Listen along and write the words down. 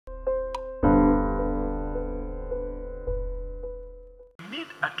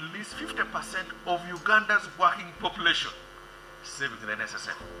least 50% of Uganda's working population saving in the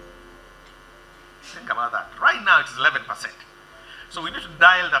NSSF. Think about that. Right now it's 11%. So we need to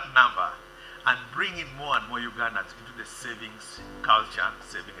dial that number and bring in more and more Ugandans into the savings culture,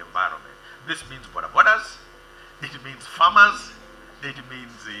 saving environment. This means borders, it means farmers, it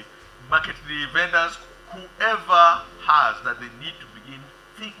means market vendors, whoever has that they need to begin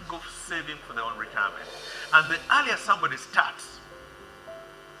thinking of saving for their own retirement. And the earlier somebody starts,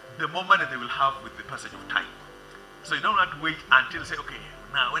 the more money they will have with the passage of time. So you don't have to wait until say, okay,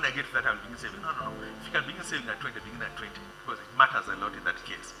 now when I get to that, I'll begin saving. No. If you can begin saving at 20, begin at 20, because it matters a lot in that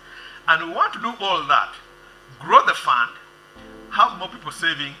case. And we want to do all that, grow the fund, have more people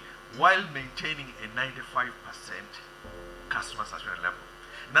saving, while maintaining a 95% customer satisfaction level.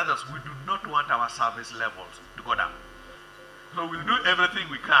 In other words, we do not want our service levels to go down. So we'll do everything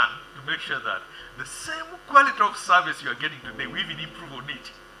we can to make sure that the same quality of service you are getting today, we even improve on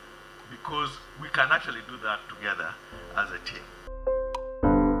it, because we can actually do that together as a team.